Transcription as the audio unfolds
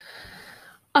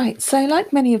Right, so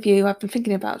like many of you, I've been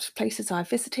thinking about places I've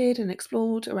visited and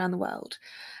explored around the world.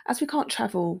 As we can't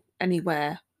travel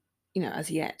anywhere, as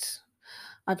yet,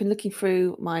 I've been looking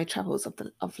through my travels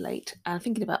of late and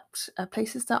thinking about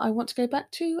places that I want to go back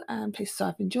to and places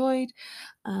I've enjoyed.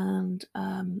 And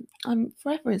I'm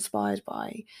forever inspired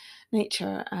by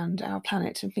nature and our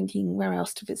planet and thinking where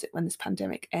else to visit when this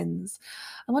pandemic ends.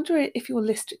 I wonder if your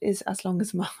list is as long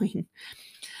as mine.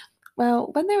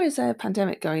 Well, when there is a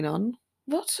pandemic going on,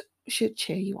 what should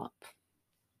cheer you up?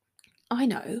 I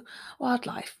know,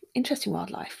 wildlife, interesting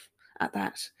wildlife at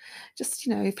that. Just,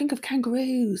 think of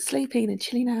kangaroos sleeping and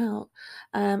chilling out.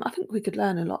 I think we could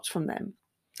learn a lot from them.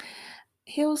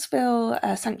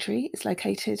 Healesville Sanctuary is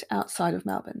located outside of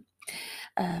Melbourne,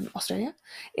 Australia.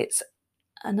 It's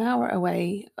an hour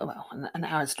away, well, an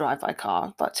hour's drive by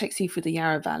car, but takes you through the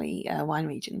Yarra Valley wine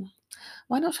region.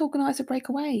 Why not organise a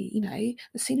breakaway?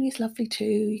 The scenery is lovely too.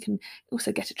 You can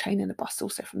also get a train and a bus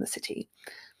also from the city.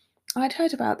 I'd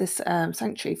heard about this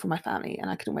sanctuary from my family and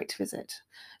I couldn't wait to visit.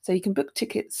 So you can book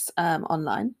tickets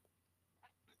online,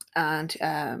 and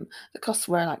the costs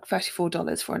were like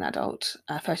 $34 for an adult,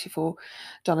 $34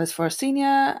 for a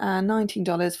senior, and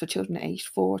 $19 for children aged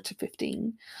 4 to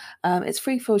 15. It's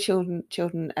free for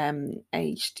children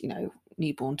aged,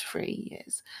 newborn to 3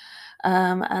 years.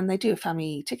 And they do a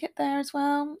family ticket there as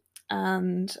well.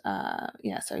 And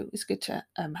yeah, so it's good to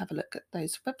have a look at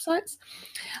those websites.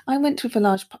 I went with a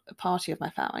large party of my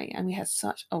family, and we had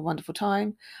such a wonderful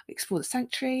time. We explored the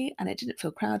sanctuary, and it didn't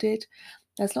feel crowded.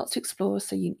 There's lots to explore,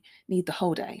 so you need the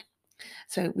whole day.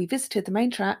 So we visited the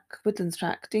main track, Woodlands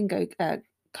track, Dingo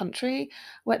country,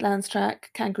 Wetlands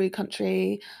track, Kangaroo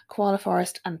country, Koala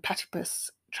forest, and Platypus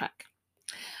track.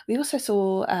 We also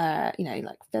saw,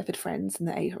 like feathered friends in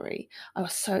the aviary. I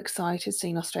was so excited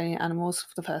seeing Australian animals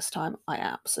for the first time. I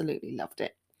absolutely loved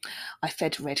it. I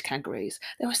fed red kangaroos.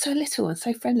 They were so little and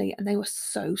so friendly, and they were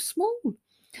so small.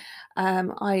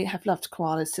 I have loved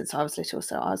koalas since I was little,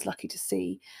 so I was lucky to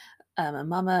see a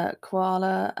mama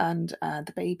koala and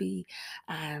the baby,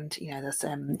 and there's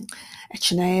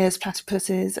echinaeas,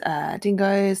 platypuses,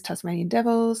 dingoes, Tasmanian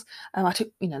devils. I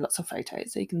took lots of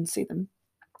photos, so you can see them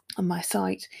on my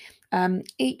site.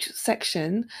 Each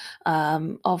section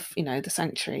of the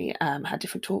sanctuary had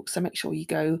different talks, so make sure you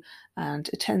go and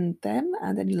attend them,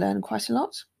 and then you learn quite a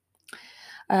lot.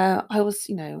 I was,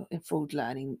 enthralled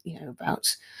learning, about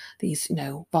these,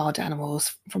 wild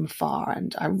animals from afar,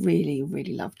 and I really,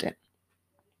 really loved it.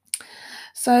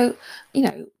 So,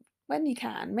 when you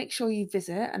can, make sure you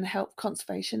visit and help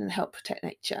conservation and help protect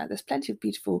nature. There's plenty of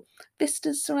beautiful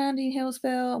vistas surrounding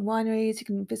Healesville and wineries you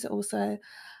can visit also,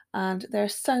 and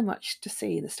there's so much to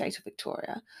see in the state of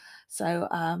Victoria. So,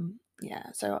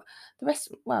 yeah, so the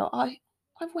rest, well, I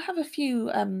will have a few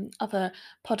other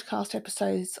podcast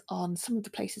episodes on some of the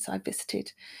places I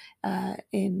visited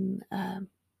in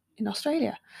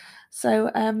Australia.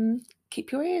 So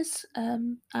keep your ears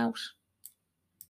out.